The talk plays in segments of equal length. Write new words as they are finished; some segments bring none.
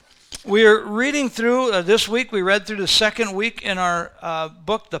We're reading through, this week we read through the second week in our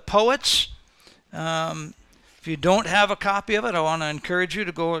book, The Poets. If you don't have a copy of it, I want to encourage you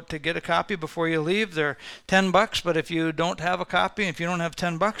to go to get a copy before you leave. They're $10, but if you don't have a copy, if you don't have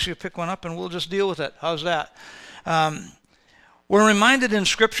 $10, you pick one up and we'll just deal with it. How's that? We're reminded in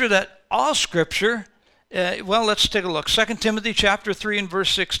Scripture that all Scripture, well, let's take a look. 2 Timothy chapter 3 and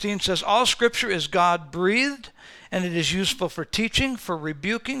verse 16 says, all Scripture is God-breathed, and it is useful for teaching, for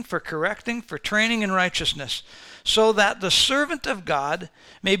rebuking, for correcting, for training in righteousness, so that the servant of God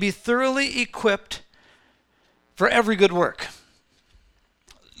may be thoroughly equipped for every good work.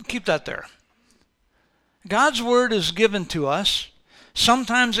 Keep that there. God's word is given to us.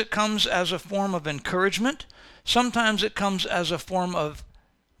 Sometimes it comes as a form of encouragement. Sometimes it comes as a form of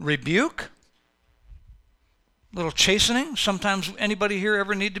rebuke, little chastening. Sometimes anybody here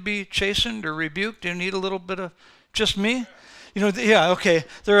ever need to be chastened or rebuked? Do you need a little bit of just me? You know, yeah, okay.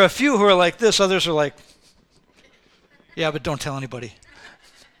 There are a few who are like this. Others are like, yeah, but don't tell anybody.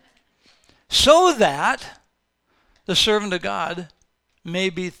 So that the servant of God may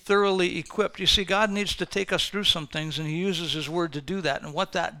be thoroughly equipped. You see, God needs to take us through some things, and he uses his word to do that. And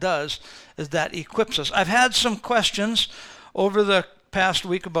what that does is that equips us. I've had some questions over the past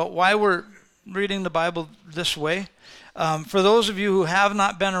week about why we're reading the Bible this way. For those of you who have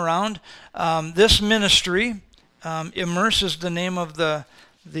not been around, this ministry, Immerse is the name of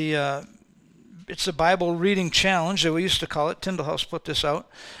it's a Bible reading challenge that we used to call it. Tyndall House put this out.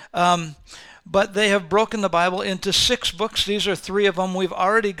 But they have broken the Bible into 6 books. These are 3 of them we've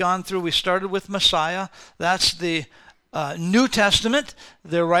already gone through. We started with Messiah. That's the New Testament,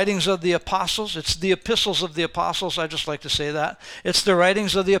 the writings of the apostles. It's the epistles of the apostles. I just like to say that. It's the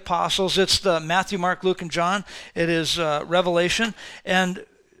writings of the apostles. It's the Matthew, Mark, Luke, and John. It is Revelation. And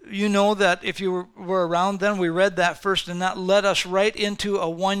you know that if you were around then, we read that first, and that led us right into a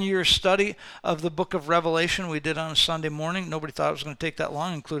 1-year study of the book of Revelation we did on a Sunday morning. Nobody thought it was going to take that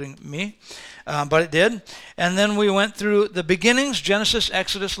long, including me, but it did. And then we went through the beginnings, Genesis,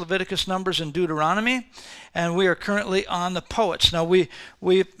 Exodus, Leviticus, Numbers, and Deuteronomy, and we are currently on the Poets. Now, we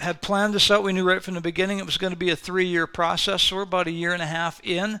had planned this out. We knew right from the beginning it was going to be a 3-year process, so we're about 1.5 years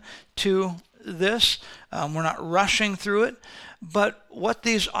in to this. We're not rushing through it. But what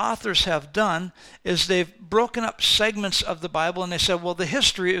these authors have done is they've broken up segments of the Bible, and they said, well, the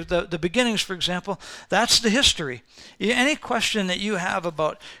history, the beginnings, for example, that's the history. Any question that you have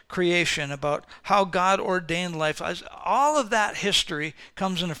about creation, about how God ordained life, all of that history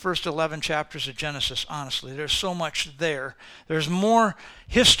comes in the first 11 chapters of Genesis, honestly. There's so much there. There's more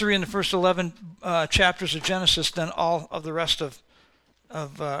history in the first 11 chapters of Genesis than all of the rest of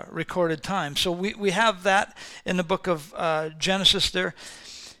recorded time. So we have that in the book of Genesis there.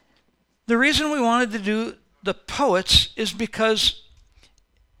 The reason we wanted to do the Poets is because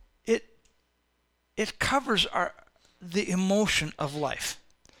it covers the emotion of life.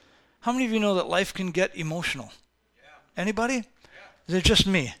 How many of you know that life can get emotional? Yeah. Anybody? Yeah. Is it just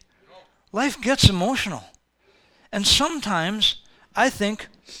me? No. Life gets emotional. And sometimes I think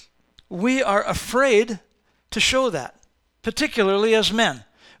we are afraid to show that, particularly as men.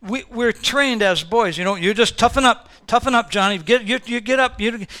 We're trained as boys. You know, you just toughen up, Johnny. You get up,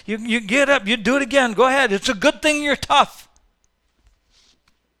 you get up, you do it again. Go ahead. It's a good thing you're tough.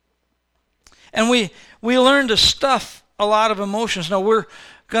 And we learn to stuff a lot of emotions. Now we're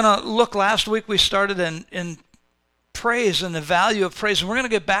going to look, last week we started in praise and the value of praise, and we're going to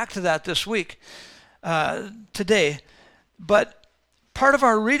get back to that this week, today. But part of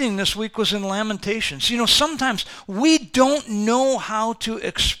our reading this week was in Lamentations. You know, sometimes we don't know how to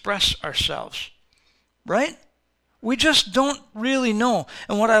express ourselves, right? We just don't really know.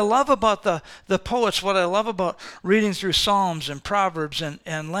 And what I love about the Poets, what I love about reading through Psalms and Proverbs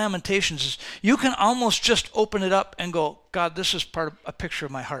and Lamentations is you can almost just open it up and go, God, this is part of a picture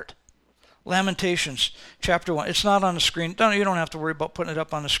of my heart. Lamentations chapter 1. It's not on the screen. You don't have to worry about putting it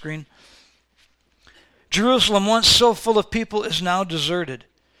up on the screen. Jerusalem, once so full of people, is now deserted.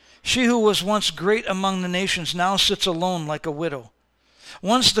 She who was once great among the nations now sits alone like a widow.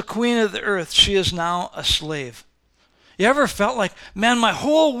 Once the queen of the earth, she is now a slave. You ever felt like, man, my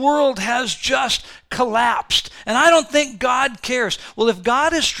whole world has just collapsed, and I don't think God cares? Well, if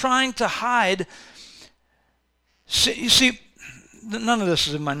God is trying to hide, you see, none of this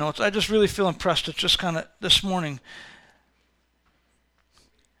is in my notes. I just really feel impressed. It's just kind of this morning.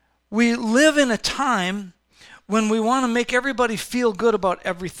 We live in a time when we want to make everybody feel good about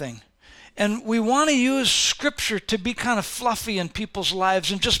everything. And we want to use Scripture to be kind of fluffy in people's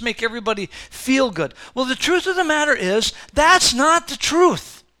lives and just make everybody feel good. Well, the truth of the matter is, that's not the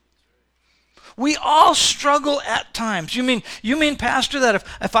truth. We all struggle at times. You mean, Pastor, that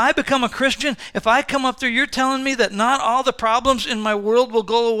if I become a Christian, if I come up there, you're telling me that not all the problems in my world will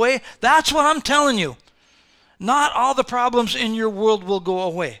go away? That's what I'm telling you. Not all the problems in your world will go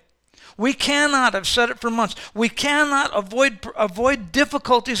away. We cannot, I've said it for months, we cannot avoid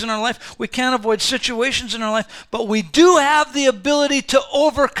difficulties in our life. We can't avoid situations in our life, but we do have the ability to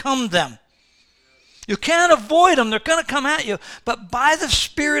overcome them. You can't avoid them. They're going to come at you. But by the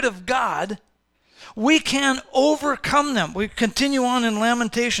Spirit of God, we can overcome them. We continue on in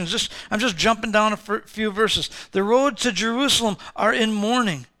Lamentations. I'm just jumping down a few verses. The roads to Jerusalem are in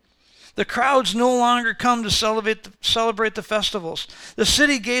mourning. The crowds no longer come to celebrate the festivals. The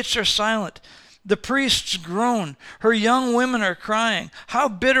city gates are silent. The priests groan. Her young women are crying. How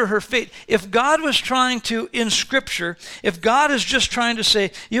bitter her fate. If God was trying to, in Scripture, if God is just trying to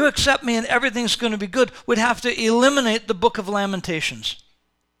say, you accept me and everything's going to be good, we'd have to eliminate the book of Lamentations.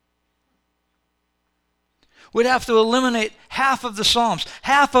 We'd have to eliminate half of the Psalms,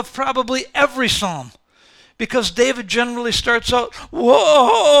 half of probably every Psalm. Because David generally starts out,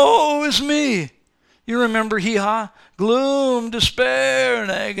 woe is me. You remember hee-haw? Gloom, despair,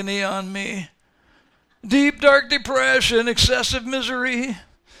 and agony on me. Deep, dark depression, excessive misery.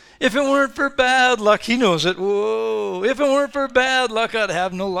 If it weren't for bad luck, he knows it. Whoa. If it weren't for bad luck, I'd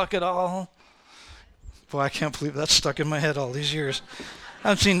have no luck at all. Boy, I can't believe that's stuck in my head all these years.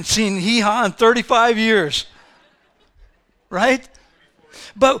 I haven't seen hee-haw in 35 years. Right?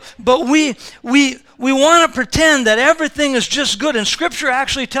 But we want to pretend that everything is just good. And Scripture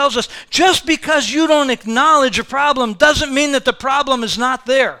actually tells us just because you don't acknowledge a problem doesn't mean that the problem is not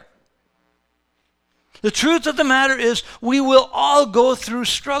there. The truth of the matter is we will all go through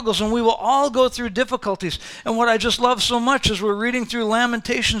struggles and we will all go through difficulties. And what I just love so much as we're reading through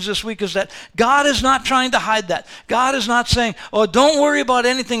Lamentations this week is that God is not trying to hide that. God is not saying, oh, don't worry about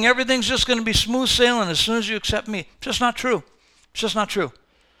anything. Everything's just going to be smooth sailing as soon as you accept me. It's just not true. It's just not true.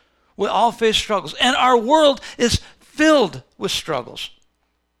 We all face struggles. And our world is filled with struggles.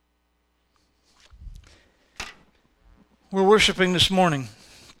 We're worshiping this morning,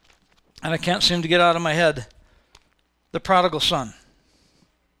 and I can't seem to get out of my head the prodigal son.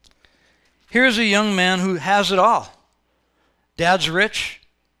 Here's a young man who has it all. Dad's rich.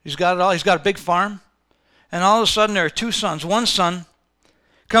 He's got it all. He's got a big farm. And all of a sudden there are two sons. One son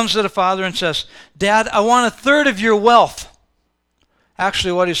comes to the father and says, Dad, I want a third of your wealth.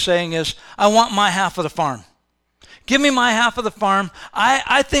 Actually, what he's saying is, I want my half of the farm. Give me my half of the farm.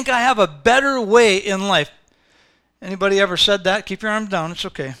 I think I have a better way in life. Anybody ever said that? Keep your arm down. It's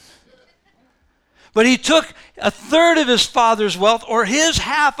okay. But he took a third of his father's wealth, or his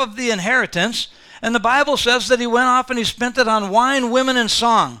half of the inheritance, and the Bible says that he went off and he spent it on wine, women, and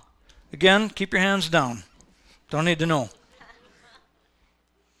song. Again, keep your hands down. Don't need to know.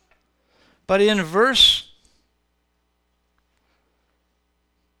 But in verse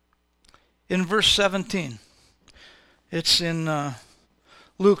 17. It's in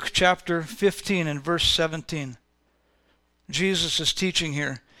Luke chapter 15 and verse 17. Jesus is teaching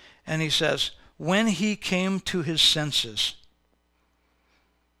here, and he says, when he came to his senses.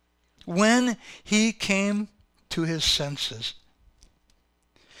 When he came to his senses.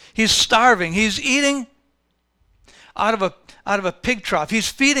 He's starving. He's eating out of a pig trough. He's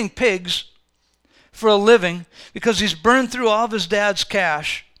feeding pigs for a living because he's burned through all of his dad's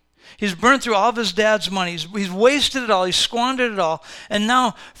cash. He's burned through all of his dad's money. He's wasted it all. He's squandered it all. And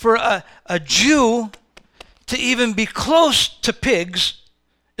now for a Jew to even be close to pigs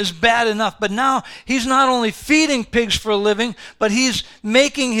is bad enough. But now he's not only feeding pigs for a living, but he's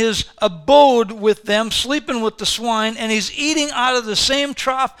making his abode with them, sleeping with the swine, and he's eating out of the same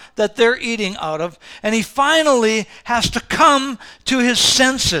trough that they're eating out of. And he finally has to come to his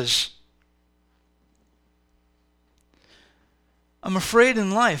senses. I'm afraid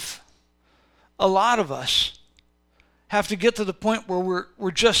in life, a lot of us have to get to the point where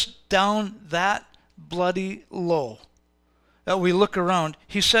we're just down that bloody low that we look around.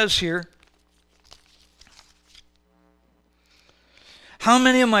 He says here, how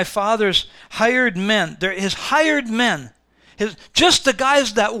many of my father's hired men, his hired men, just the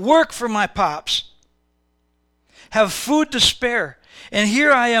guys that work for my pops, have food to spare, and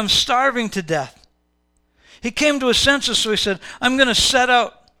here I am starving to death. He came to his senses, so he said, I'm going to set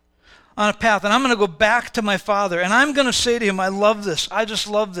out on a path, and I'm going to go back to my father, and I'm going to say to him, I love this. I just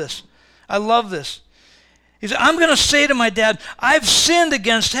love this. I love this. He said, I'm going to say to my dad, I've sinned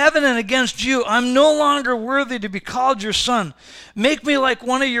against heaven and against you. I'm no longer worthy to be called your son. Make me like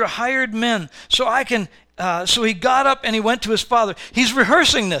one of your hired men so I can... So he got up and he went to his father. He's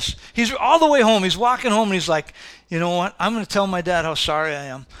rehearsing this. He's all the way home. He's walking home and he's like, You know what? I'm going to tell my dad how sorry I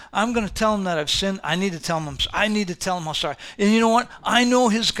am. I'm going to tell him that I've sinned. I need to tell him how sorry. And you know what? I know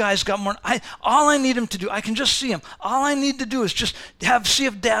his guy's got more. All I need him to do, I can just see him. All I need to do is just see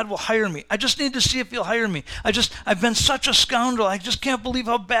if Dad will hire me. I just need to see if he'll hire me. I've been such a scoundrel. I just can't believe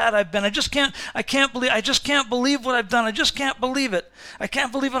how bad I've been. I just can't believe what I've done. I just can't believe it. I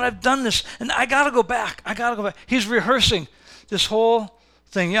can't believe what I've done this. And I got to go back. He's rehearsing this whole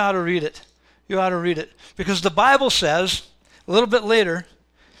thing. You ought to read it. You ought to read it. Because the Bible says, a little bit later,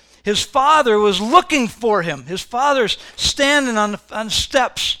 his father was looking for him. His father's standing on the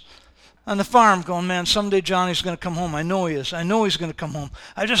steps on the farm going, man, someday Johnny's going to come home. I know he is. I know he's going to come home.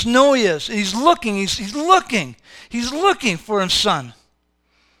 I just know he is. He's looking. He's looking. He's looking for his son.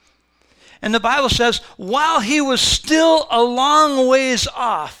 And the Bible says, while he was still a long ways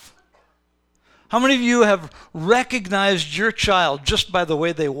off. How many of you have recognized your child just by the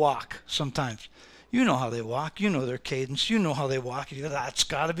way they walk sometimes? You know how they walk. You know their cadence. You know how they walk. You go, that's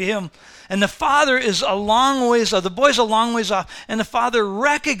got to be him. And the father is a long ways off. The boy's a long ways off. And the father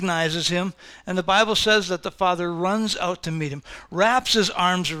recognizes him. And the Bible says that the father runs out to meet him, wraps his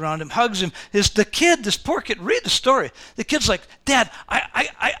arms around him, hugs him. This poor kid, read the story. The kid's like, Dad,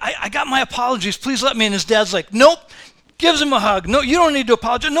 I got my apologies. Please let me. And his dad's like, nope. Gives him a hug. No, you don't need to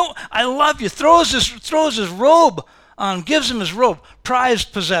apologize. No, I love you. Throws his robe on. Gives him his robe.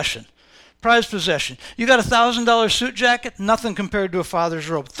 Prized possession. Prized possession. You got a $1,000 suit jacket? Nothing compared to a father's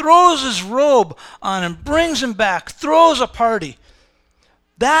robe. Throws his robe on him. Brings him back. Throws a party.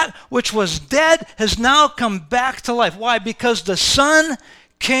 That which was dead has now come back to life. Why? Because the son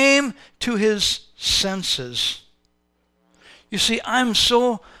came to his senses. You see, I'm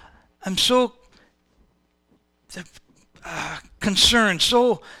so concerned,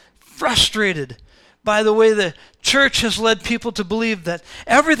 so frustrated by the way the church has led people to believe that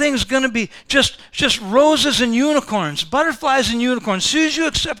everything's going to be just roses and unicorns, butterflies and unicorns. As soon as you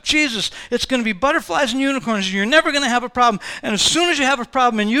accept Jesus, it's going to be butterflies and unicorns, and you're never going to have a problem. And as soon as you have a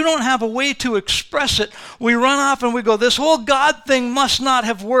problem and you don't have a way to express it, we run off and we go, this whole God thing must not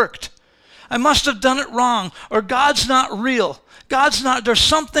have worked. I must have done it wrong, or God's not real. There's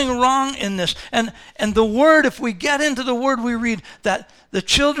something wrong in this. And the word, if we get into the word, we read that the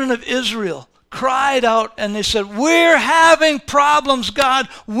children of Israel cried out and they said, we're having problems, God.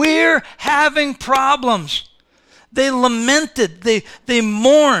 We're having problems. They lamented. They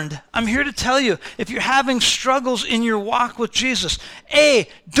mourned. I'm here to tell you, if you're having struggles in your walk with Jesus,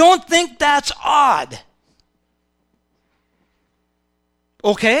 don't think that's odd.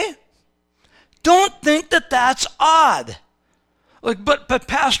 Okay? Don't think that that's odd. Like, but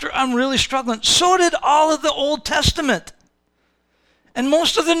Pastor, I'm really struggling. So did all of the Old Testament and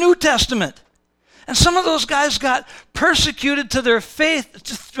most of the New Testament. And some of those guys got persecuted to their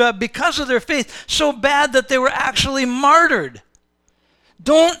faith because of their faith so bad that they were actually martyred.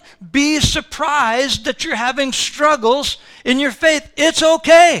 Don't be surprised that you're having struggles in your faith. It's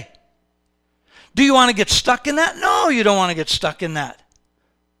okay. Do you want to get stuck in that? No, you don't want to get stuck in that.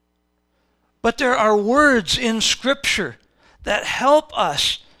 But there are words in Scripture that help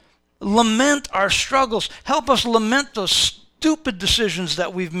us lament our struggles, help us lament those stupid decisions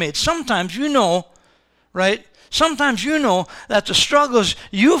that we've made. Sometimes you know, right? Sometimes you know that the struggles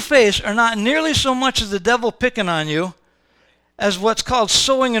you face are not nearly so much as the devil picking on you as what's called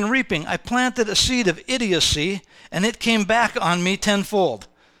sowing and reaping. I planted a seed of idiocy, and it came back on me tenfold.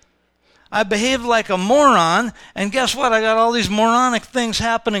 I behaved like a moron, and guess what? I got all these moronic things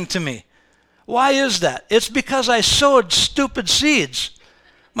happening to me. Why is that? It's because I sowed stupid seeds.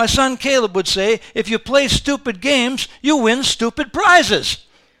 My son Caleb would say, if you play stupid games, you win stupid prizes.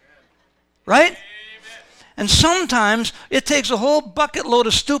 Right? And sometimes it takes a whole bucket load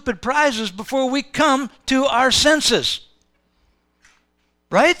of stupid prizes before we come to our senses.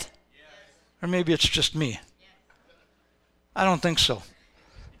 Right? Yes. Or maybe it's just me. I don't think so.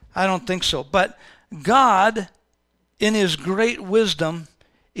 But God, in his great wisdom,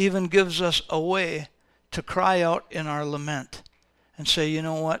 even gives us a way to cry out in our lament and say, you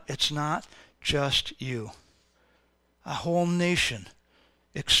know what? It's not just you. A whole nation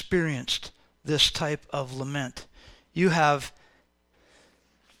experienced this type of lament. You have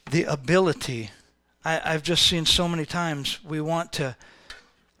the ability. I've just seen so many times we don't want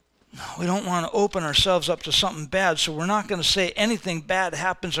to open ourselves up to something bad, so we're not going to say anything bad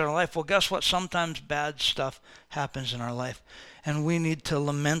happens in our life. Well, guess what? Sometimes bad stuff happens in our life. And we need to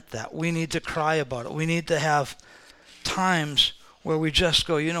lament that. We need to cry about it. We need to have times where we just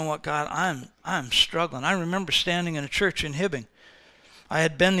go, you know what, God, I'm struggling. I remember standing in a church in Hibbing. I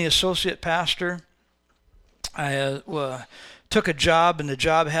had been the associate pastor took a job, and the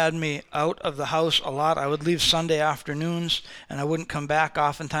job had me out of the house a lot. I would leave Sunday afternoons, and I wouldn't come back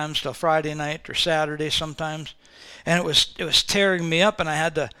oftentimes till Friday night or Saturday sometimes. And it was tearing me up, and I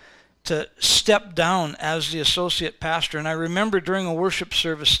had to step down as the associate pastor. And I remember during a worship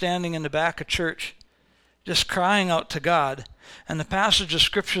service standing in the back of church, just crying out to God. And the passage of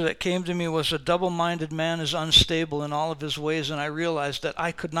scripture that came to me was, a double-minded man is unstable in all of his ways. And I realized that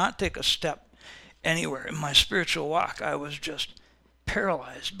I could not take a step anywhere in my spiritual walk. I was just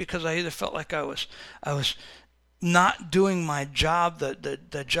paralyzed because I either felt like I was not doing my job,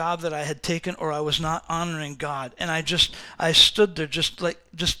 the job that I had taken, or I was not honoring God. And I stood there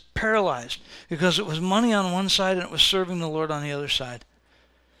just paralyzed, because it was money on one side and it was serving the Lord on the other side.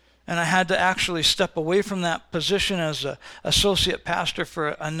 And I had to actually step away from that position as an associate pastor for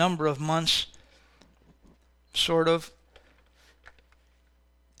a number of months, sort of.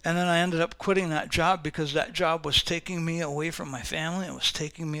 And then I ended up quitting that job because that job was taking me away from my family. It was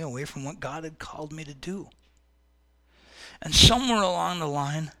taking me away from what God had called me to do. And somewhere along the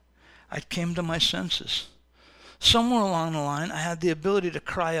line, I came to my senses. Somewhere along the line, I had the ability to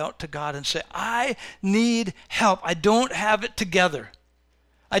cry out to God and say, I need help. I don't have it together.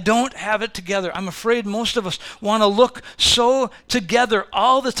 I don't have it together. I'm afraid most of us want to look so together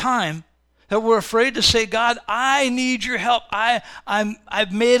all the time that we're afraid to say, God, I need your help.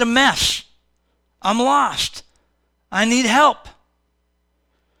 I've made a mess. I'm lost. I need help.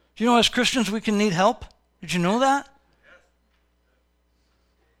 Do you know, as Christians, we can need help? Did you know that?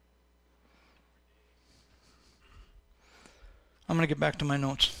 I'm going to get back to my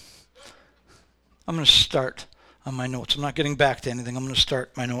notes. I'm going to start on my notes. I'm not getting back to anything. I'm going to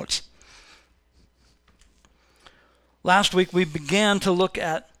start my notes. Last week we began to look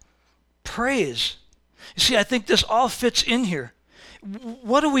at praise. You see, I think this all fits in here.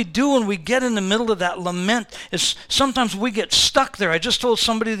 What do we do when we get in the middle of that lament? It's sometimes we get stuck there. I just told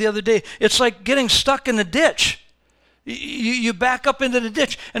somebody the other day, it's like getting stuck in a ditch. You back up into the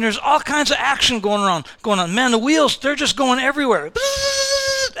ditch, and there's all kinds of action going on. Man, the wheels, they're just going everywhere.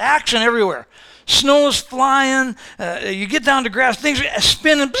 Action everywhere. Snow's flying. You get down to grass, things are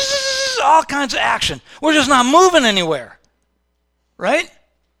spinning. All kinds of action. We're just not moving anywhere. Right?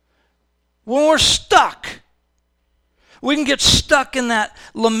 When we're stuck, we can get stuck in that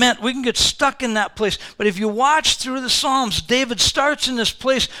lament. We can get stuck in that place. But if you watch through the Psalms, David starts in this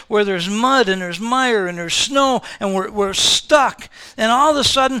place where there's mud and there's mire and there's snow and we're stuck. And all of a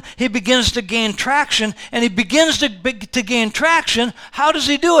sudden, he begins to gain traction. And he begins to gain traction. How does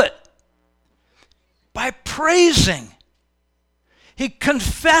he do it? By praising. He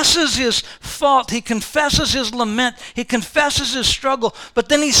confesses his fault. He confesses his lament. He confesses his struggle. But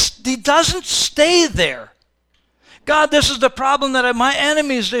then he doesn't stay there. God, this is the problem that my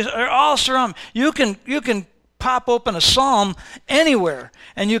enemies, they are all surrounded. You can pop open a psalm anywhere,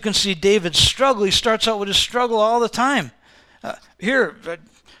 and you can see David's struggle. He starts out with his struggle all the time. Here,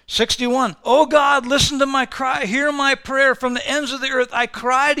 61. Oh God, listen to my cry. Hear my prayer from the ends of the earth. I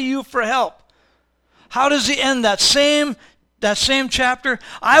cry to you for help. How does he end that same chapter?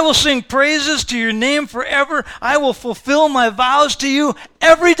 I will sing praises to your name forever. I will fulfill my vows to you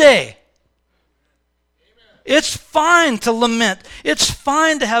every day. It's fine to lament. It's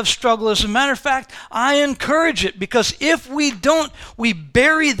fine to have struggle. As a matter of fact, I encourage it, because if we don't, we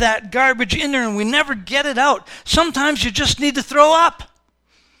bury that garbage in there and we never get it out. Sometimes you just need to throw up.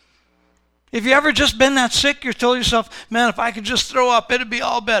 If you ever just been that sick, you told yourself, man, if I could just throw up, it'd be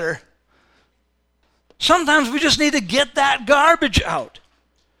all better. Sometimes we just need to get that garbage out.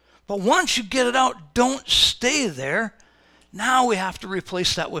 But once you get it out, don't stay there. Now we have to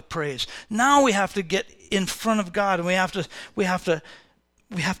replace that with praise. Now we have to get in front of God, and we have to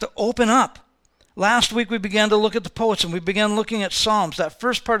open up. Last week we began to look at the poets, and we began looking at Psalms. That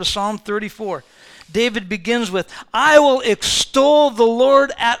first part of Psalm 34. David begins with, I will extol the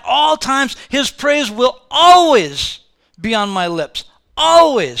Lord at all times. His praise will always be on my lips.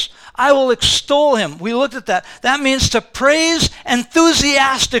 Always. I will extol him. We looked at that. That means to praise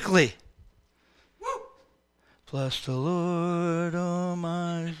enthusiastically. Bless the Lord, oh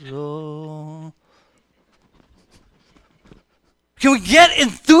my soul. Can we get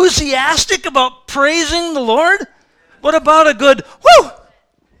enthusiastic about praising the Lord? What about a good whoo? Amen.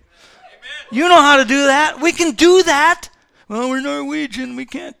 You know how to do that. We can do that. Well, we're Norwegian. We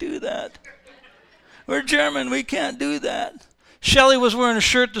can't do that. We're German. We can't do that. Shelley was wearing a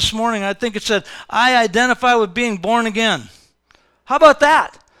shirt this morning. I think it said, I identify with being born again. How about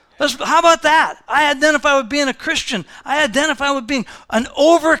that? How about that? I identify with being a Christian. I identify with being an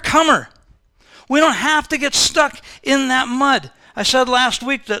overcomer. We don't have to get stuck in that mud. I said last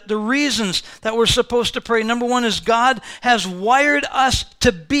week that the reasons that we're supposed to pray, number one is God has wired us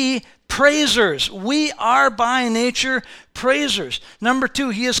to be praisers. We are by nature praisers. Number two,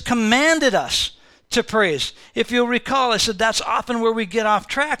 he has commanded us to praise. If you'll recall, I said that's often where we get off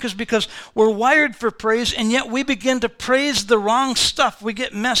track, is because we're wired for praise, and yet we begin to praise the wrong stuff. We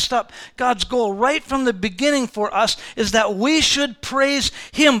get messed up. God's goal right from the beginning for us is that we should praise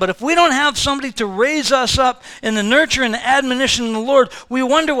him. But if we don't have somebody to raise us up in the nurture and the admonition of the Lord, we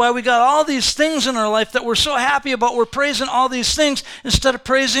wonder why we got all these things in our life that we're so happy about. We're praising all these things instead of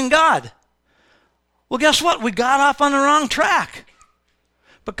praising God. Well, guess what? We got off on the wrong track.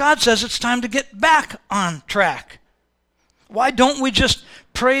 But God says it's time to get back on track. Why don't we just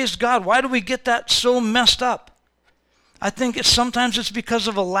praise God? Why do we get that so messed up? I think sometimes it's because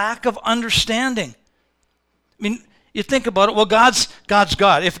of a lack of understanding. I mean, you think about it, well, God's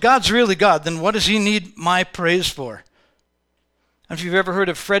God. If God's really God, then what does he need my praise for? And if you've ever heard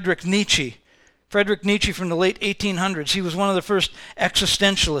of Friedrich Nietzsche from the late 1800s, he was one of the first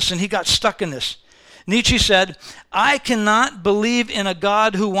existentialists, and he got stuck in this. Nietzsche said, I cannot believe in a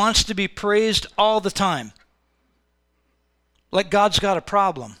God who wants to be praised all the time. Like God's got a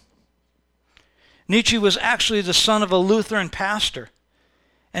problem. Nietzsche was actually the son of a Lutheran pastor.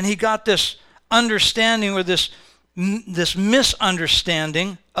 And he got this understanding, or this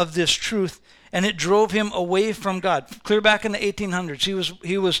misunderstanding of this truth, and it drove him away from God. Clear back in the 1800s,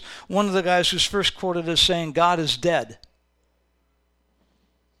 he was one of the guys who's first quoted as saying, God is dead.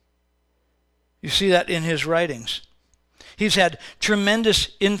 You see that in his writings. He's had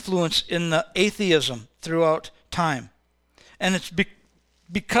tremendous influence in the atheism throughout time. And it's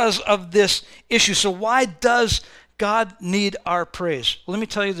because of this issue. So why does God need our praise? Well, let me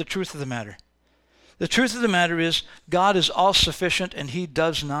tell you the truth of the matter. The truth of the matter is God is all-sufficient, and he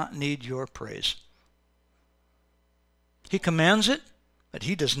does not need your praise. He commands it, but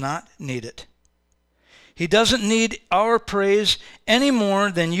he does not need it. He doesn't need our praise any more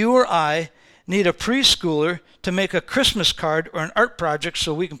than you or I need a preschooler to make a Christmas card or an art project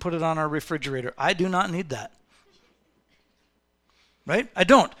so we can put it on our refrigerator. I do not need that. Right? I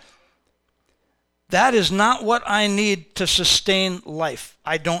don't. That is not what I need to sustain life.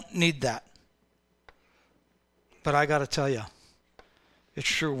 I don't need that. But I got to tell you, it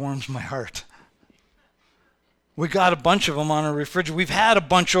sure warms my heart. We got a bunch of them on our refrigerator. We've had a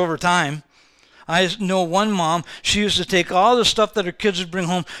bunch over time. I know one mom, she used to take all the stuff that her kids would bring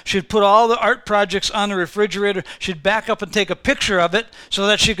home. She'd put all the art projects on the refrigerator. She'd back up and take a picture of it so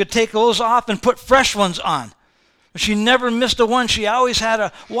that she could take those off and put fresh ones on. She never missed a one. She always had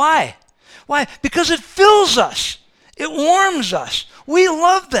a, why? Why? Because it fills us. It warms us. We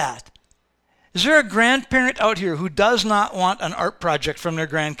love that. Is there a grandparent out here who does not want an art project from their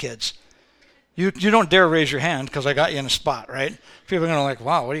grandkids? You don't dare raise your hand because I got you in a spot, right? People are going to like,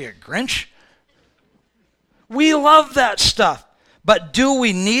 wow, what are you, a Grinch? We love that stuff. But do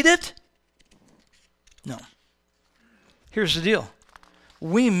we need it? No. Here's the deal.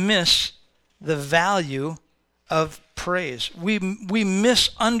 We miss the value of praise. We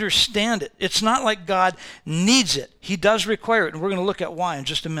misunderstand it. It's not like God needs it. He does require it, and we're going to look at why in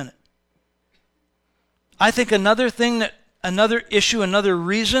just a minute. I think another issue, another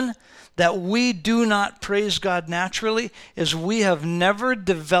reason that we do not praise God naturally is we have never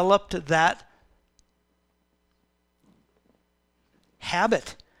developed that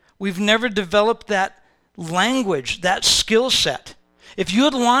habit. We've never developed that language, that skill set. If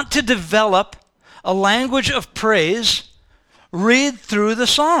you'd want to develop a language of praise, read through the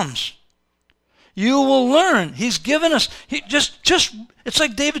Psalms. You will learn. He's given us, it's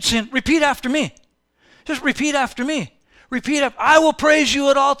like David saying, repeat after me. Just repeat after me. I will praise you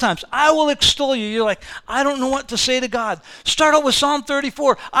at all times. I will extol you. You're like, I don't know what to say to God. Start out with Psalm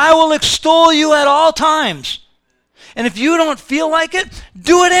 34. I will extol you at all times. And if you don't feel like it,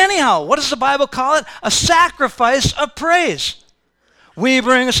 do it anyhow. What does the Bible call it? A sacrifice of praise. We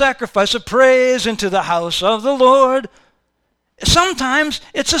bring a sacrifice of praise into the house of the Lord. Sometimes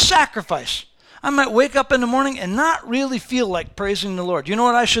it's a sacrifice. I might wake up in the morning and not really feel like praising the Lord. You know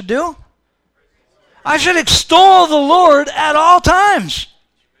what I should do? I should extol the Lord at all times.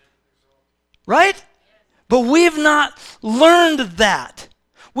 Right? But we've not learned that.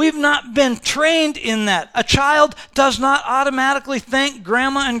 We've not been trained in that. A child does not automatically thank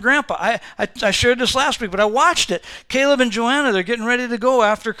grandma and grandpa. I shared this last week, but I watched it. Caleb and Joanna, they're getting ready to go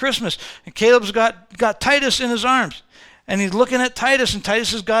after Christmas. And Caleb's got Titus in his arms. And he's looking at Titus, and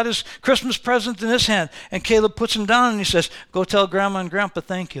Titus has got his Christmas present in his hand. And Caleb puts him down and he says, go tell grandma and grandpa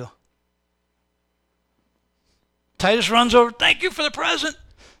thank you. Titus runs over, thank you for the present.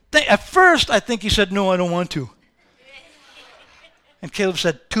 At first, I think he said, no, I don't want to. And Caleb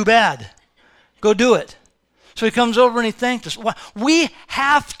said, too bad. Go do it. So he comes over and he thanked us. We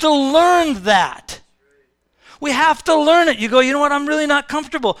have to learn that. We have to learn it. You go, you know what, I'm really not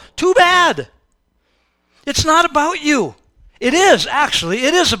comfortable. Too bad. It's not about you. It is, actually.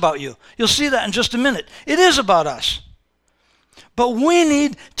 It is about you. You'll see that in just a minute. It is about us. But we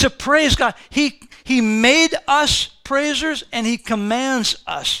need to praise God. He made us praisers, and he commands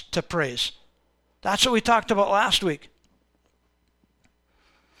us to praise. That's what we talked about last week.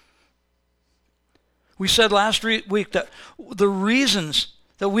 We said last week that the reasons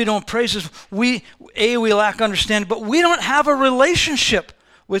that we don't praise is we lack understanding, but we don't have a relationship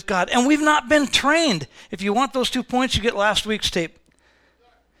with God, and we've not been trained. If you want those 2 points, you get last week's tape.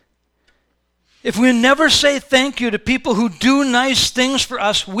 If we never say thank you to people who do nice things for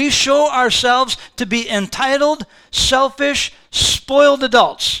us, we show ourselves to be entitled, selfish, spoiled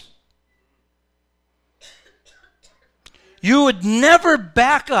adults. You would never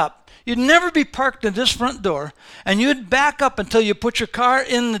back up. You'd never be parked at this front door, and you'd back up until you put your car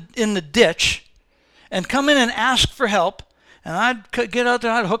in the ditch and come in and ask for help. And I'd get out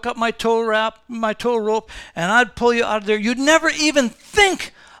there, I'd hook up my tow rope, and I'd pull you out of there. You'd never even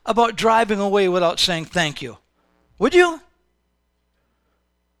think about driving away without saying thank you. Would you?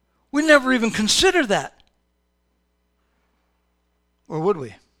 We'd never even consider that. Or would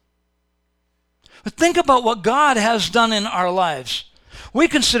we? But think about what God has done in our lives. We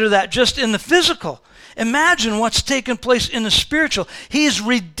consider that just in the physical. Imagine what's taken place in the spiritual. He's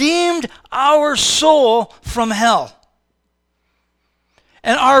redeemed our soul from hell.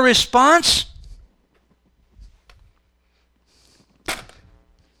 And our response?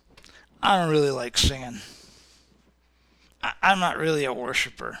 I don't really like singing. I'm not really a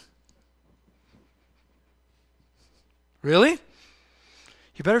worshiper. Really?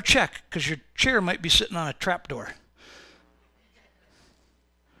 You better check, because your chair might be sitting on a trapdoor.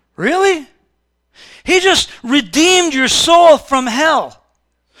 Really? He just redeemed your soul from hell.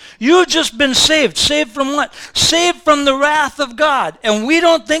 You've just been saved. Saved from what? Saved from the wrath of God. And we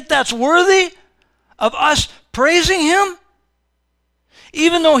don't think that's worthy of us praising him?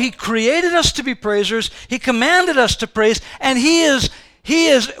 Even though he created us to be praisers, he commanded us to praise, and he is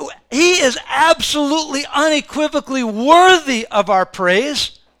absolutely unequivocally worthy of our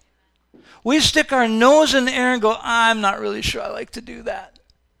praise. We stick our nose in the air and go, I'm not really sure I like to do that.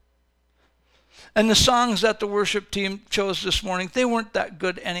 And the songs that the worship team chose this morning, they weren't that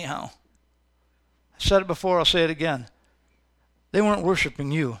good anyhow. I said it before, I'll say it again. They weren't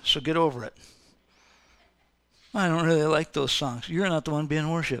worshiping you, so get over it. I don't really like those songs. You're not the one being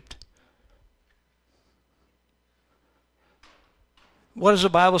worshiped. What does the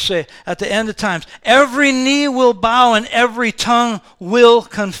Bible say? At the end of times, every knee will bow and every tongue will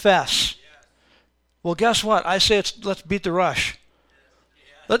confess. Well, guess what? I say let's beat the rush.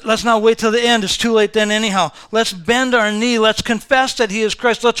 Let's not wait till the end. It's too late then anyhow. Let's bend our knee. Let's confess that he is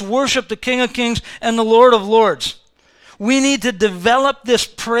Christ. Let's worship the King of Kings and the Lord of Lords. We need to develop this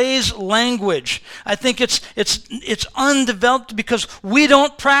praise language. I think it's undeveloped because we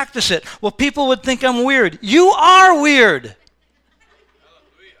don't practice it. Well, people would think I'm weird. You are weird.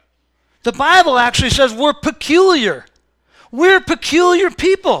 The Bible actually says we're peculiar. We're peculiar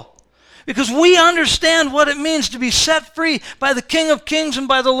people. Because we understand what it means to be set free by the King of Kings and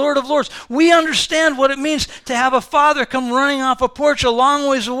by the Lord of Lords. We understand what it means to have a father come running off a porch a long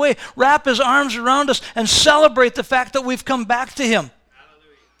ways away, wrap his arms around us, and celebrate the fact that we've come back to him.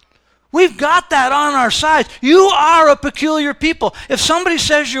 Hallelujah. We've got that on our side. You are a peculiar people. If somebody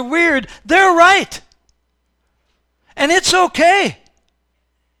says you're weird, they're right. And it's okay.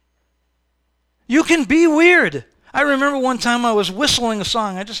 You can be weird. I remember one time I was whistling a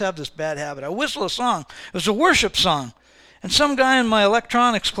song. I just have this bad habit. I whistle a song. It was a worship song. And some guy in my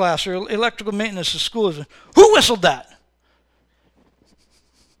electronics class or electrical maintenance at school said, who whistled that?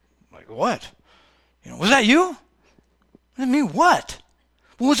 I'm like, what? Was that you? I mean, what?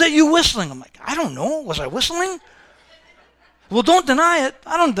 Well, was that you whistling? I'm like, I don't know. Was I whistling? Well, don't deny it.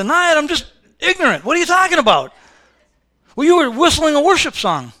 I don't deny it. I'm just ignorant. What are you talking about? Well, you were whistling a worship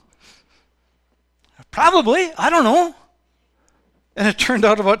song. Probably. I don't know. And it turned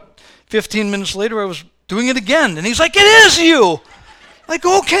out about 15 minutes later I was doing it again. And he's like, it is you. Like,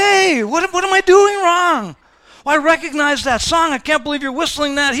 okay, what am I doing wrong? Well, I recognize that song. I can't believe you're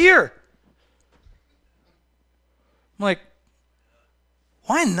whistling that here. I'm like,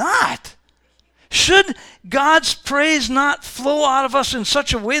 why not? Should God's praise not flow out of us in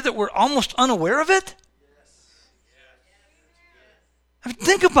such a way that we're almost unaware of it? I mean,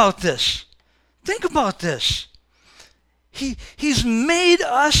 think about this. Think about this. He's made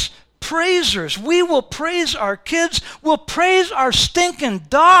us praisers. We will praise our kids. We'll praise our stinking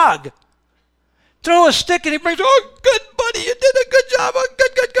dog. Throw a stick and he brings, oh, good buddy, you did a good job. Oh,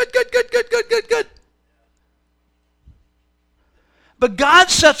 good. But God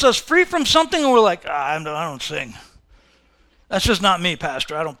sets us free from something and we're like, I don't sing. That's just not me,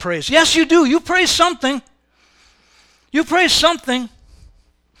 Pastor. I don't praise. Yes, you do. You praise something. You praise something.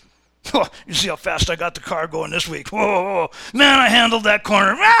 Oh, you see how fast I got the car going this week. Whoa, man, I handled that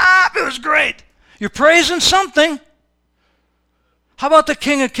corner. It was great. You're praising something. How about the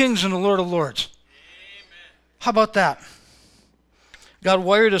King of Kings and the Lord of Lords? Amen. How about that? God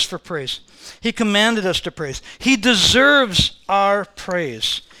wired us for praise. He commanded us to praise. He deserves our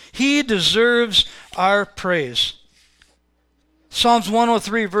praise. He deserves our praise. Psalms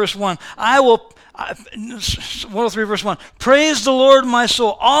 103, verse 1. 103, verse 1. Praise the Lord, my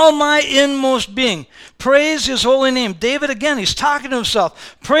soul, all my inmost being. Praise his holy name. David, again, he's talking to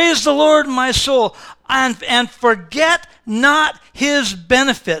himself. Praise the Lord, my soul, and forget not his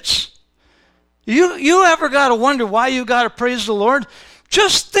benefits. You ever got to wonder why you got to praise the Lord?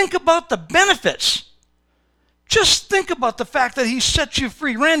 Just think about the benefits. Just think about the fact that he set you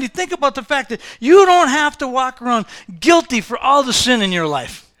free. Randy, think about the fact that you don't have to walk around guilty for all the sin in your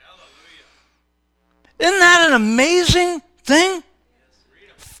life. Isn't that an amazing thing?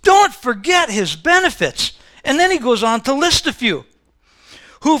 Don't forget his benefits. And then he goes on to list a few.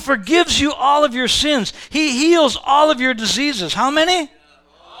 Who forgives you all of your sins. He heals all of your diseases. How many?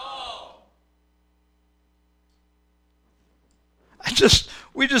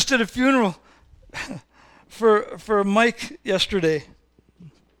 We just did a funeral for Mike yesterday.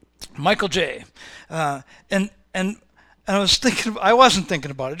 Michael J. And I wasn't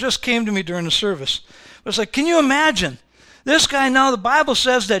thinking about it. It just came to me during the service. But it's like, can you imagine? This guy now, the Bible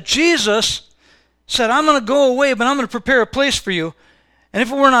says that Jesus said, I'm going to go away, but I'm going to prepare a place for you. And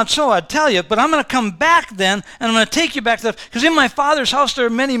if it were not so, I'd tell you. But I'm going to come back then, and I'm going to take you back to that. Because in my Father's house there are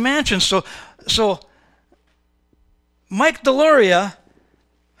many mansions. So Mike Deloria,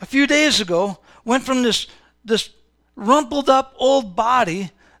 a few days ago, went from this rumpled up old body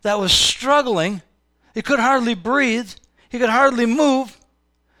that was struggling. He could hardly breathe. He could hardly move.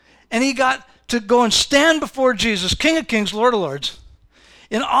 And he got to go and stand before Jesus, King of Kings, Lord of Lords,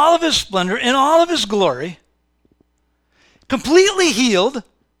 in all of his splendor, in all of his glory, completely healed,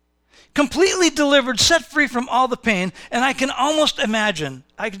 completely delivered, set free from all the pain. And I can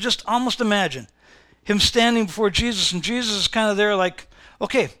just almost imagine him standing before Jesus, and Jesus is kind of there like,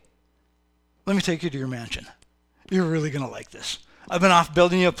 okay, let me take you to your mansion. You're really going to like this. I've been off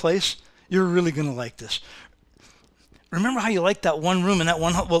building you a place. You're really going to like this. Remember how you liked that one room in that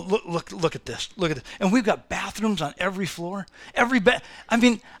one? Well, look at this. Look at this. And we've got bathrooms on every floor.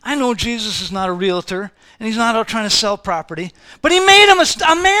 I know Jesus is not a realtor, and he's not out trying to sell property, but he made him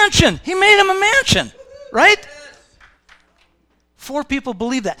a mansion. He made him a mansion, right? 4 people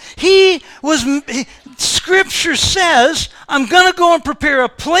believe that. Scripture says, I'm going to go and prepare a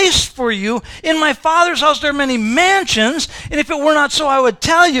place for you. In my Father's house there are many mansions, and if it were not so, I would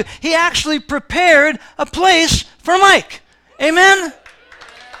tell you, he actually prepared a place for Mike. Amen?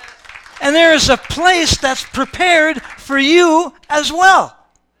 And there is a place that's prepared for you as well.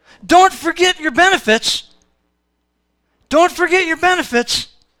 Don't forget your benefits. Don't forget your benefits.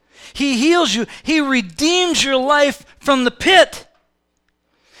 He heals you. He redeems your life from the pit.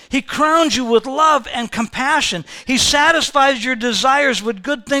 He crowns you with love and compassion. He satisfies your desires with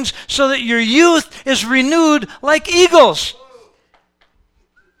good things so that your youth is renewed like eagles.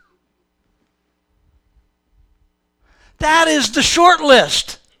 That is the short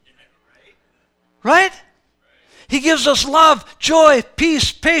list. Right? He gives us love, joy,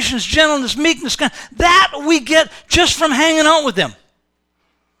 peace, patience, gentleness, meekness. That we get just from hanging out with him.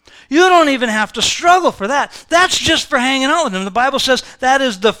 You don't even have to struggle for that. That's just for hanging out with him. The Bible says that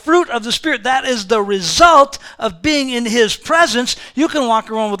is the fruit of the Spirit. That is the result of being in his presence. You can walk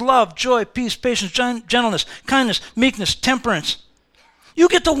around with love, joy, peace, patience, gentleness, kindness, meekness, temperance. You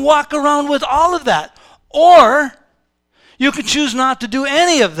get to walk around with all of that. Or you can choose not to do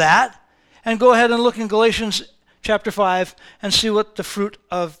any of that and go ahead and look in Galatians chapter 5 and see what the fruit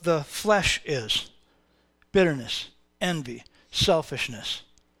of the flesh is. Bitterness, envy, selfishness.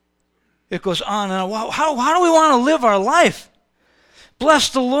 It goes on and on. How do we want to live our life? Bless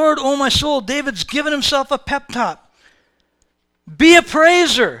the Lord, O my soul. David's given himself a pep talk. Be a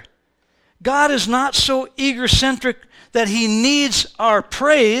praiser. God is not so egocentric that he needs our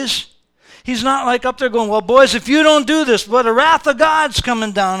praise. He's not like up there going, well, boys, if you don't do this, well, the wrath of God's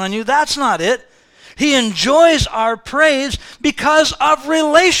coming down on you. That's not it. He enjoys our praise because of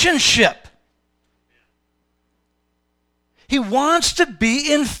relationship. He wants to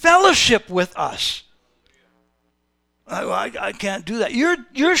be in fellowship with us. I can't do that.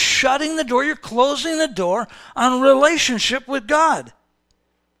 You're shutting the door. You're closing the door on relationship with God.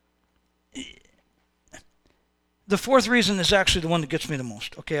 The fourth reason is actually the one that gets me the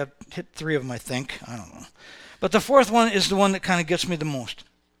most. Okay, I've hit 3 of them, I think. I don't know. But the fourth one is the one that kind of gets me the most.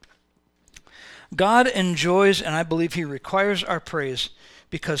 God enjoys, and I believe he requires our praise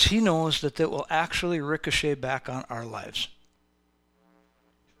because he knows that it will actually ricochet back on our lives.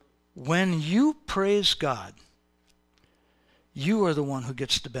 When you praise God, you are the one who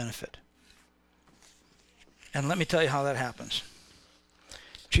gets the benefit. And let me tell you how that happens.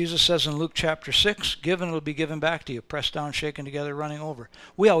 Jesus says in Luke chapter 6, give and it will be given back to you, pressed down, shaken together, running over.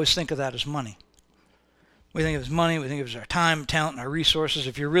 We always think of that as money. We think of it as money, we think of it as our time, talent, and our resources.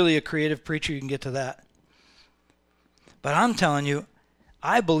 If you're really a creative preacher, you can get to that. But I'm telling you,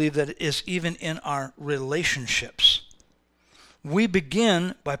 I believe that it is even in our relationships. We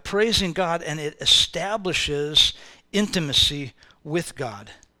begin by praising God, and it establishes intimacy with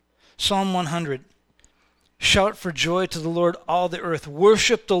God. Psalm 100. Shout for joy to the Lord, all the earth.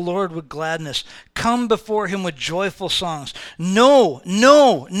 Worship the Lord with gladness. Come before him with joyful songs. Know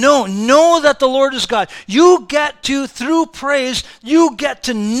that the Lord is God. You get to, through praise, you get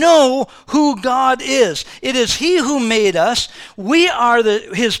to know who God is. It is he who made us. We are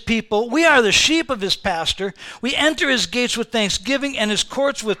his people. We are the sheep of his pasture. We enter his gates with thanksgiving and his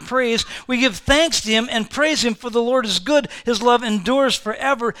courts with praise. We give thanks to him and praise him, for the Lord is good. His love endures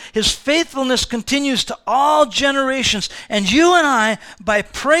forever. His faithfulness continues to all generations. And you and I, by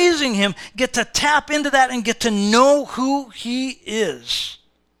praising him, get to tap into that and get to know who he is.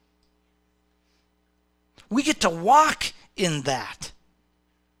 We get to walk in that.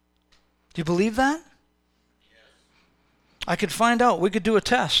 Do you believe that? I could find out. We could do a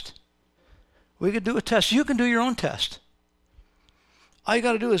test. You can do your own test. All you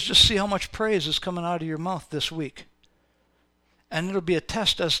got to do is just see how much praise is coming out of your mouth this week. And it'll be a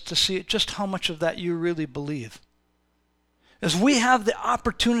test as to see just how much of that you really believe. As we have the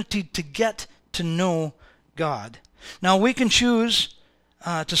opportunity to get to know God. Now we can choose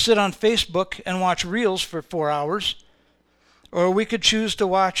to sit on Facebook and watch Reels for 4 hours. Or we could choose to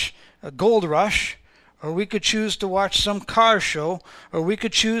watch a Gold Rush. Or we could choose to watch some car show. Or we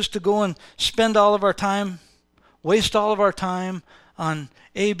could choose to go and spend all of our time, waste all of our time on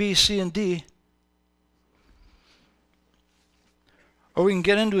A, B, C, and D. Or we can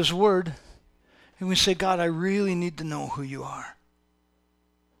get into his word and we say, God, I really need to know who you are.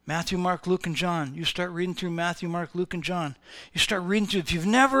 Matthew, Mark, Luke, and John. You start reading through Matthew, Mark, Luke, and John. You start reading through. If you've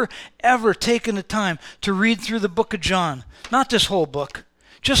never, ever taken the time to read through the book of John, not this whole book,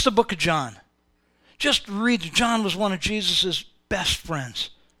 just the book of John. Just read. John was one of Jesus' best friends.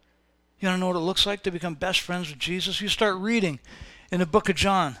 You want to know what it looks like to become best friends with Jesus? You start reading in the book of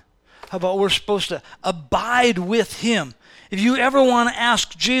John. How about we're supposed to abide with him? If you ever want to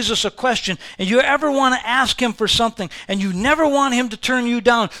ask Jesus a question, and you ever want to ask him for something, and you never want him to turn you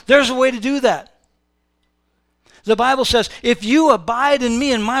down, there's a way to do that. The Bible says, if you abide in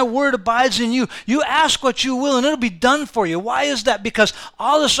me and my word abides in you, you ask what you will and it'll be done for you. Why is that? Because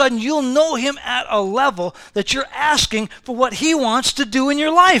all of a sudden you'll know him at a level that you're asking for what he wants to do in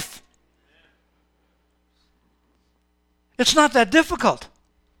your life. It's not that difficult.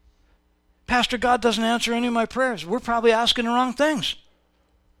 Pastor, God doesn't answer any of my prayers. We're probably asking the wrong things.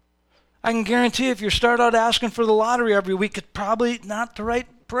 I can guarantee if you start out asking for the lottery every week, it's probably not the right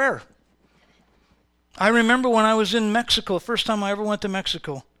prayer. I remember when I was in Mexico, the first time I ever went to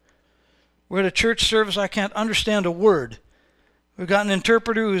Mexico. We're at a church service, I can't understand a word. We've got an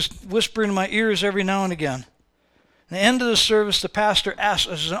interpreter who's whispering in my ears every now and again. At the end of the service, the pastor asks,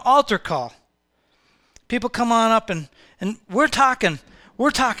 there's an altar call. People come on up and we're talking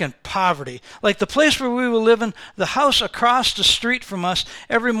poverty. Like the place where we were living, the house across the street from us,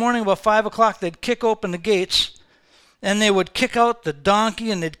 every morning about 5 o'clock, they'd kick open the gates, and they would kick out the donkey,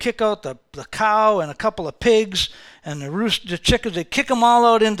 and they'd kick out the cow and a couple of pigs, and the chickens. They'd kick them all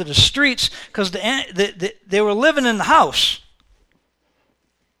out into the streets because they were living in the house.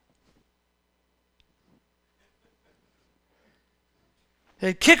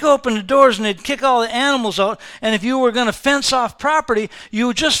 They'd kick open the doors and they'd kick all the animals out. And if you were going to fence off property,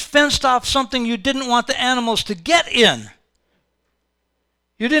 you just fenced off something you didn't want the animals to get in.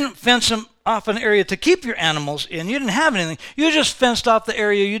 You didn't fence them off an area to keep your animals in. You didn't have anything. You just fenced off the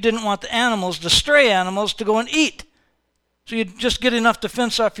area you didn't want the animals, the stray animals, to go and eat. So you'd just get enough to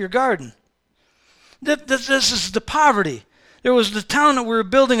fence off your garden. This is the poverty. There was the town that we were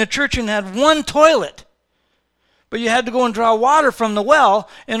building a church in that had one toilet. But you had to go and draw water from the well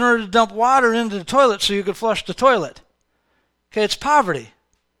in order to dump water into the toilet so you could flush the toilet. Okay, it's poverty.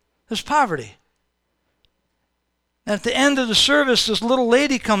 There's poverty. And at the end of the service, this little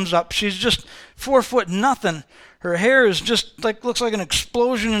lady comes up. She's just 4 foot nothing. Her hair is just looks like an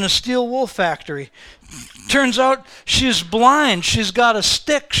explosion in a steel wool factory. Turns out she's blind. She's got a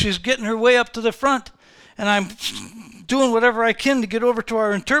stick. She's getting her way up to the front. And I'm doing whatever I can to get over to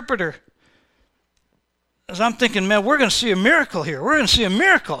our interpreter. As I'm thinking, man, we're going to see a miracle here. We're going to see a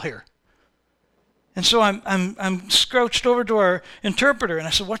miracle here. And so I'm scrouched over to our interpreter, and I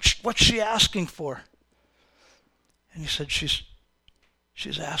said, what's she asking for? And he said, she's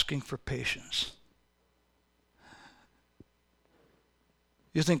asking for patience.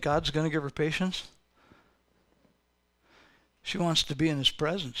 You think God's going to give her patience? She wants to be in his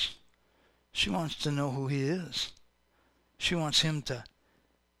presence. She wants to know who he is. She wants him to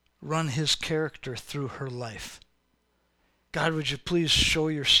run his character through her life. God, would you please show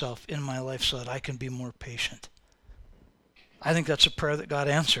yourself in my life so that I can be more patient? I think that's a prayer that God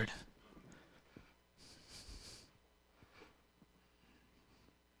answered.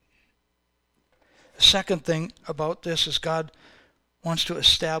 The second thing about this is God wants to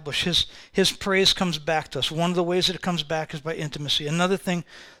establish. His praise comes back to us. One of the ways that it comes back is by intimacy. Another thing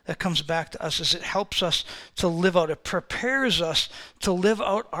that comes back to us is it helps us to live out. It prepares us to live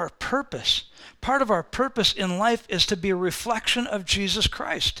out our purpose. Part of our purpose in life is to be a reflection of Jesus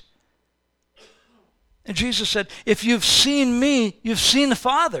Christ. And Jesus said, if you've seen me, you've seen the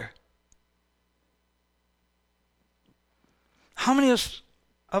Father. How many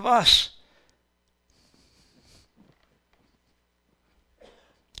of us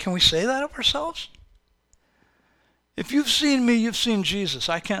can we say that of ourselves? If you've seen me, you've seen Jesus.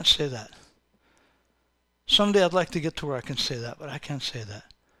 I can't say that. Someday I'd like to get to where I can say that, but I can't say that.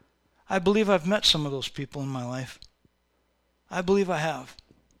 I believe I've met some of those people in my life. I believe I have.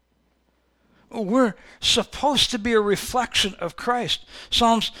 We're supposed to be a reflection of Christ.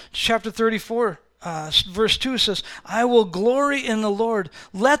 Psalms chapter 34, verse 2 says, I will glory in the Lord.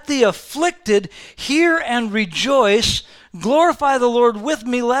 Let the afflicted hear and rejoice. Glorify the Lord with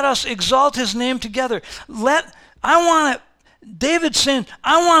me. Let us exalt his name together. David's saying,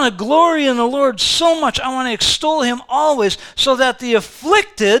 I want to glory in the Lord so much. I want to extol him always so that the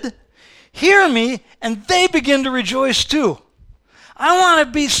afflicted hear me and they begin to rejoice too. I want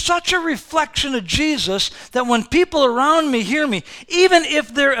to be such a reflection of Jesus that when people around me hear me, even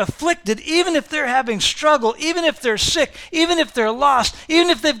if they're afflicted, even if they're having struggle, even if they're sick, even if they're lost, even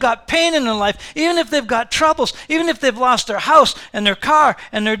if they've got pain in their life, even if they've got troubles, even if they've lost their house and their car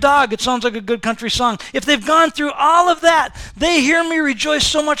and their dog, it sounds like a good country song. If they've gone through all of that, they hear me rejoice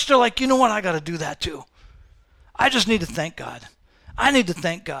so much, they're like, you know what, I got to do that too. I just need to thank God. I need to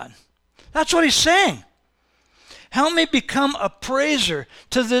thank God. That's what he's saying. Help me become a praiser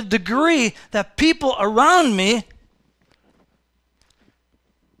to the degree that people around me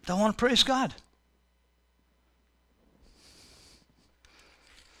don't want to praise God.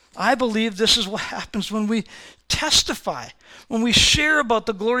 I believe this is what happens when we testify, when we share about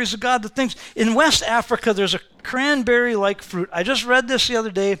the glories of God, the things. In West Africa, there's a cranberry-like fruit. I just read this the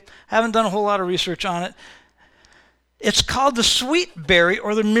other day. Haven't done a whole lot of research on it. It's called the sweet berry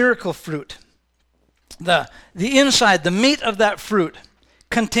or the miracle fruit. The inside, the meat of that fruit,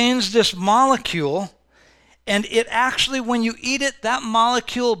 contains this molecule, and it actually, when you eat it, that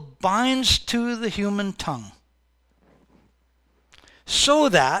molecule binds to the human tongue. So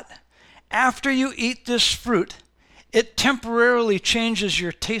that after you eat this fruit, it temporarily changes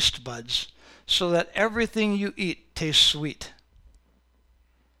your taste buds so that everything you eat tastes sweet.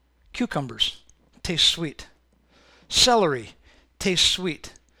 Cucumbers taste sweet. Celery tastes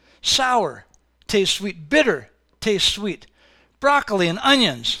sweet. Sour tastes sweet. Bitter tastes sweet. Broccoli and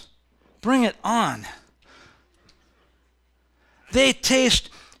onions, bring it on. They taste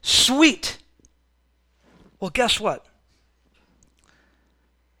sweet. Well, guess what?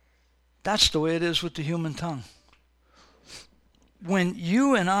 That's the way it is with the human tongue. When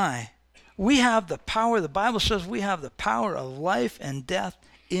you and I, we have the power, the Bible says we have the power of life and death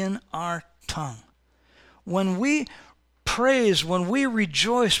in our tongue. When we praise, when we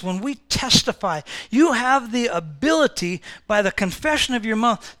rejoice, when we testify, you have the ability by the confession of your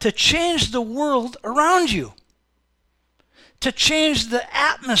mouth to change the world around you, to change the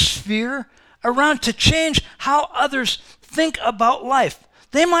atmosphere around, to change how others think about life.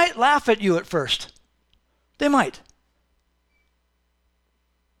 They might laugh at you at first. They might.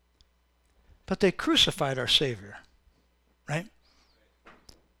 But they crucified our Savior, right?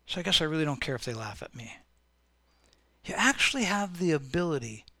 So I guess I really don't care if they laugh at me. You actually have the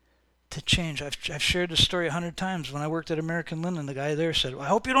ability to change. I've shared this story 100 times. When I worked at American Linen, the guy there said, I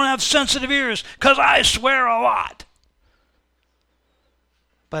hope you don't have sensitive ears because I swear a lot.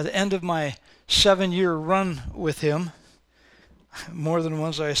 By the end of my 7-year run with him, more than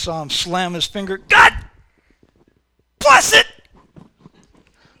once I saw him slam his finger, God bless it!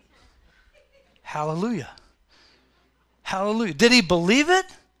 Hallelujah. Hallelujah. Did he believe it?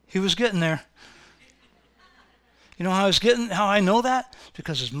 He was getting there. You know how I know that?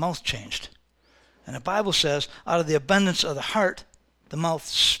 Because his mouth changed. And the Bible says, out of the abundance of the heart, the mouth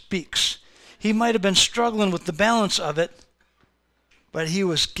speaks. He might have been struggling with the balance of it, but he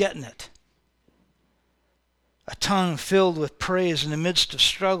was getting it. A tongue filled with praise in the midst of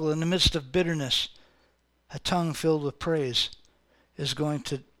struggle, in the midst of bitterness. A tongue filled with praise is going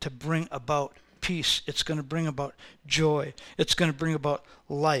to bring about peace. It's going to bring about joy. It's going to bring about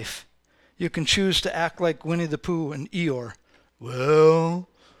life. You can choose to act like Winnie the Pooh and Eeyore. Well,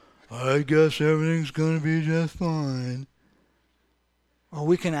 I guess everything's going to be just fine. Or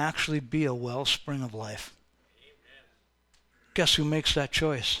we can actually be a wellspring of life. Amen. Guess who makes that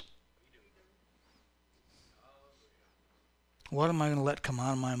choice? What am I going to let come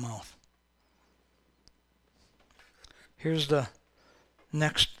out of my mouth? Here's the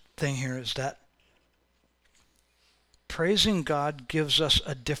next thing here is that praising God gives us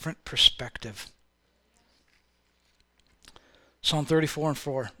a different perspective. Psalm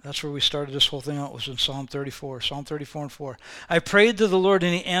 34:4. That's where we started this whole thing out, was in Psalm 34. Psalm 34:4. I prayed to the Lord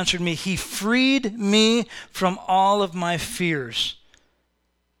and he answered me. He freed me from all of my fears.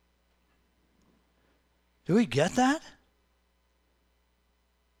 Do we get that?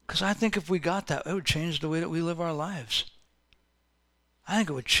 Because I think if we got that, it would change the way that we live our lives. I think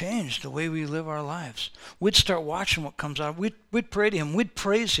it would change the way we live our lives. We'd start watching what comes out. We'd pray to him. We'd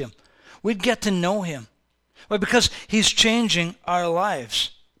praise him. We'd get to know him. Why? Because he's changing our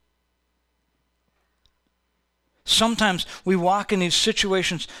lives. Sometimes we walk in these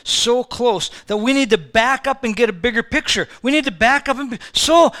situations so close that we need to back up and get a bigger picture. We need to back up and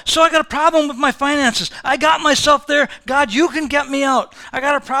so I got a problem with my finances. I got myself there. God, you can get me out. I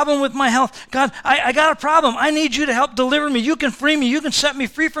got a problem with my health. God, I got a problem. I need you to help deliver me. You can free me. You can set me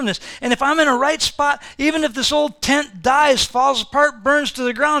free from this. And if I'm in a right spot, even if this old tent dies, falls apart, burns to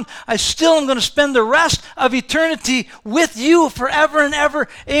the ground, I still am going to spend the rest of eternity with you forever and ever.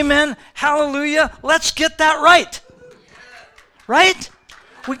 Amen. Hallelujah. Let's get that right. Right?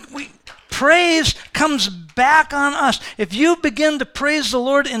 Praise comes back on us. If you begin to praise the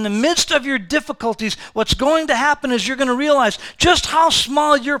Lord in the midst of your difficulties, what's going to happen is you're going to realize just how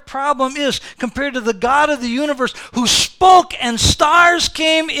small your problem is compared to the God of the universe who spoke and stars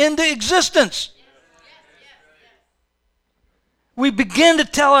came into existence. We begin to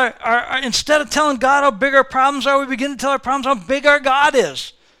tell instead of telling God how big our problems are, we begin to tell our problems how big our God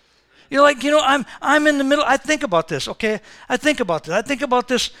is. You're like, I'm in the middle. I think about this, okay? I think about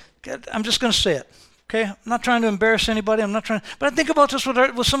this. I'm just going to say it, okay? I'm not trying to embarrass anybody. But I think about this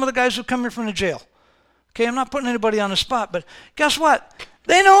with some of the guys who come here from the jail. Okay, I'm not putting anybody on the spot, but guess what?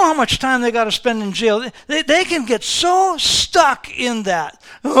 They know how much time they got to spend in jail. They can get so stuck in that.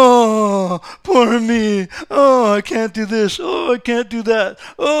 Oh, poor me. Oh, I can't do this. Oh, I can't do that.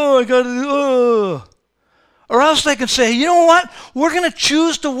 Oh, I got to do, oh. Or else they can say, you know what? We're going to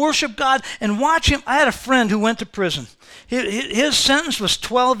choose to worship God and watch him. I had a friend who went to prison. His sentence was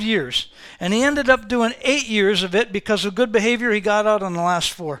 12 years. And he ended up doing 8 years of it because of good behavior. He got out on the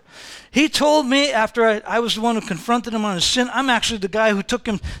last 4. He told me after I was the one who confronted him on his sin, I'm actually the guy who took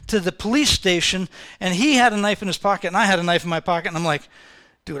him to the police station. And he had a knife in his pocket and I had a knife in my pocket. And I'm like,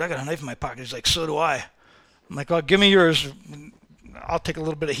 dude, I got a knife in my pocket. He's like, so do I. I'm like, well, give me yours. I'll take a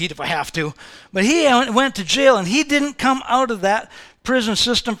little bit of heat if I have to. But he went to jail, and he didn't come out of that prison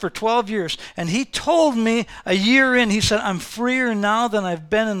system for 12 years. And he told me a year in, he said, I'm freer now than I've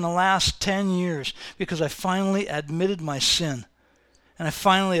been in the last 10 years because I finally admitted my sin. And I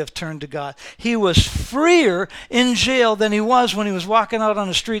finally have turned to God. He was freer in jail than he was when he was walking out on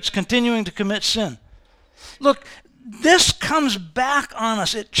the streets continuing to commit sin. Look, this comes back on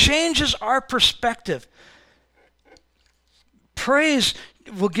us. It changes our perspective. Praise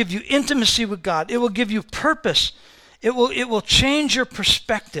will give you intimacy with God. It will give you purpose. It will change your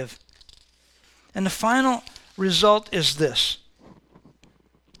perspective. And the final result is this.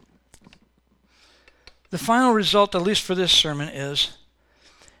 The final result, at least for this sermon, is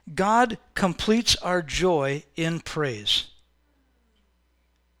God completes our joy in praise.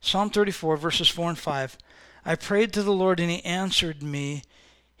 Psalm 34, verses 4 and 5. I prayed to the Lord and he answered me.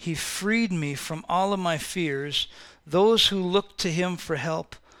 He freed me from all of my fears. Those who look to him for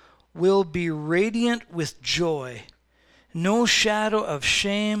help will be radiant with joy. No shadow of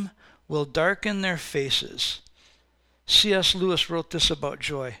shame will darken their faces. C.S. Lewis wrote this about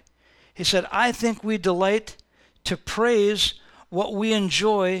joy. He said, I think we delight to praise what we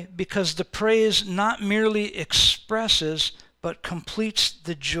enjoy because the praise not merely expresses but completes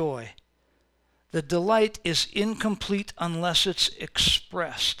the joy. The delight is incomplete unless it's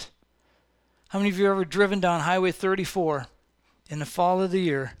expressed. How many of you have ever driven down Highway 34 in the fall of the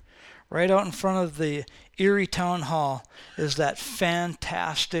year? Right out in front of the Erie Town Hall is that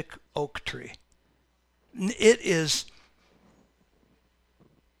fantastic oak tree. It is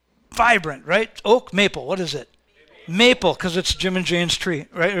vibrant, right? Oak, maple, what is it? Maple, because it's Jim and Jane's tree,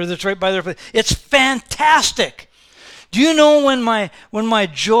 right? Or that's right by their place. It's fantastic. Do you know when my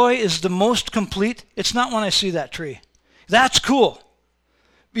joy is the most complete? It's not when I see that tree. That's cool.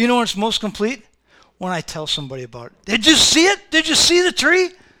 You know when it's most complete? When I tell somebody about it. Did you see it? Did you see the tree?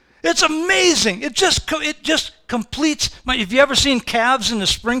 It's amazing. It just completes. Have you ever seen calves in the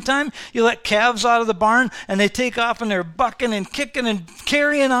springtime? You let calves out of the barn and they take off and they're bucking and kicking and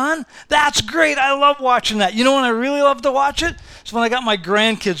carrying on. That's great. I love watching that. You know when I really love to watch it? It's when I got my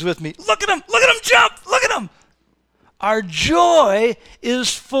grandkids with me. Look at them. Look at them jump. Look at them. Our joy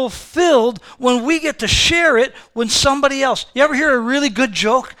is fulfilled when we get to share it with somebody else. You ever hear a really good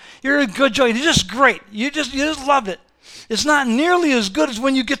joke? You're a good joke. It's just great. You just loved it. It's not nearly as good as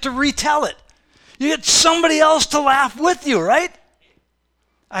when you get to retell it. You get somebody else to laugh with you, right?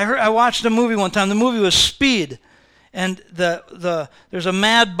 I watched a movie one time. The movie was Speed. And there's a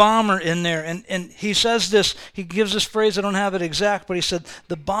mad bomber in there. And he says this. He gives this phrase. I don't have it exact, but he said,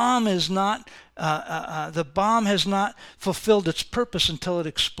 the bomb has not fulfilled its purpose until it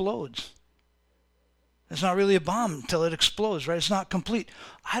explodes. It's not really a bomb until it explodes, right? It's not complete.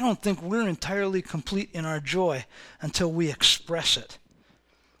 I don't think we're entirely complete in our joy until we express it.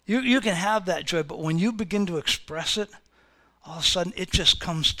 You can have that joy, but when you begin to express it, all of a sudden it just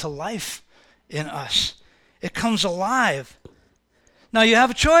comes to life in us. It comes alive. Now you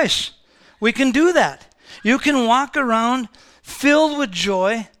have a choice. We can do that. You can walk around filled with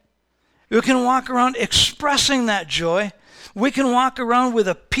joy. You can walk around expressing that joy. We can walk around with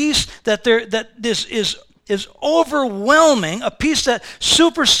a peace that this is overwhelming, a peace that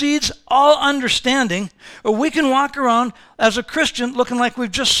supersedes all understanding, or we can walk around as a Christian looking like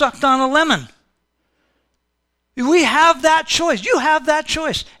we've just sucked on a lemon. We have that choice. You have that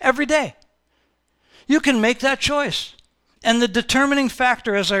choice every day. You can make that choice. And the determining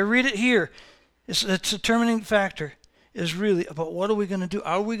factor, as I read it here, the determining factor is really about what are we going to do?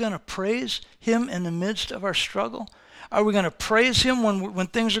 Are we going to praise Him in the midst of our struggle? Are we going to praise Him when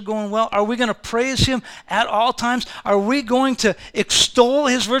things are going well? Are we going to praise Him at all times? Are we going to extol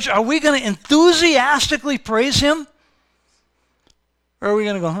His virtue? Are we going to enthusiastically praise Him? Or are we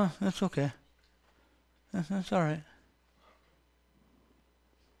going to go, that's okay. That's all right.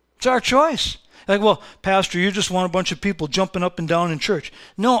 It's our choice. Like, well, Pastor, you just want a bunch of people jumping up and down in church.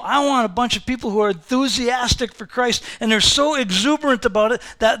 No, I want a bunch of people who are enthusiastic for Christ, and they're so exuberant about it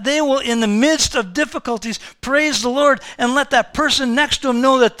that they will, in the midst of difficulties, praise the Lord and let that person next to them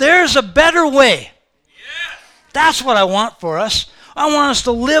know that there's a better way. Yes. That's what I want for us. I want us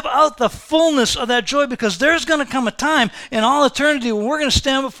to live out the fullness of that joy, because there's going to come a time in all eternity when we're going to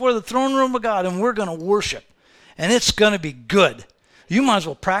stand before the throne room of God and we're going to worship. And it's going to be good. You might as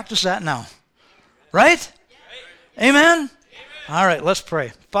well practice that now. Right? Amen? All right, let's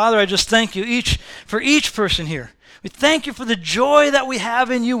pray. Father, I just thank you for each person here. We thank you for the joy that we have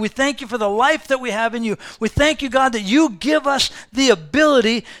in you. We thank you for the life that we have in you. We thank you, God, that you give us the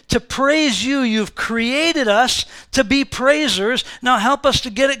ability to praise you. You've created us to be praisers. Now help us to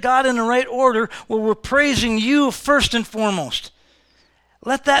get it, God, in the right order where we're praising you first and foremost.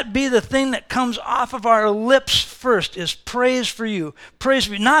 Let that be the thing that comes off of our lips first, is praise for you. Praise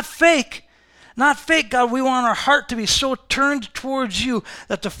for you. Not fake. Not fake, God. We want our heart to be so turned towards you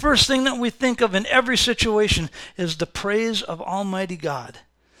that the first thing that we think of in every situation is the praise of Almighty God,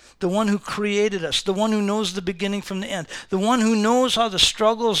 the one who created us, the one who knows the beginning from the end, the one who knows how the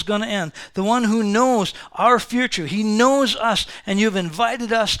struggle is going to end, the one who knows our future. He knows us, and you've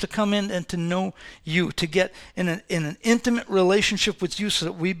invited us to come in and to know you, to get in an intimate relationship with you so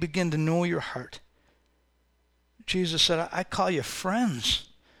that we begin to know your heart. Jesus said, I call you friends.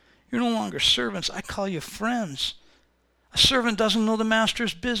 You're no longer servants. I call you friends. A servant doesn't know the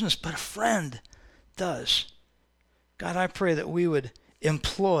master's business, but a friend does. God, I pray that we would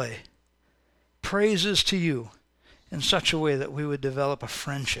employ praises to you in such a way that we would develop a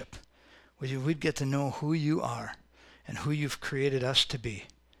friendship with you. We'd get to know who you are and who you've created us to be.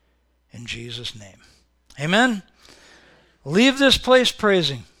 In Jesus' name. Amen? Leave this place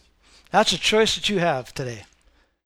praising. That's a choice that you have today.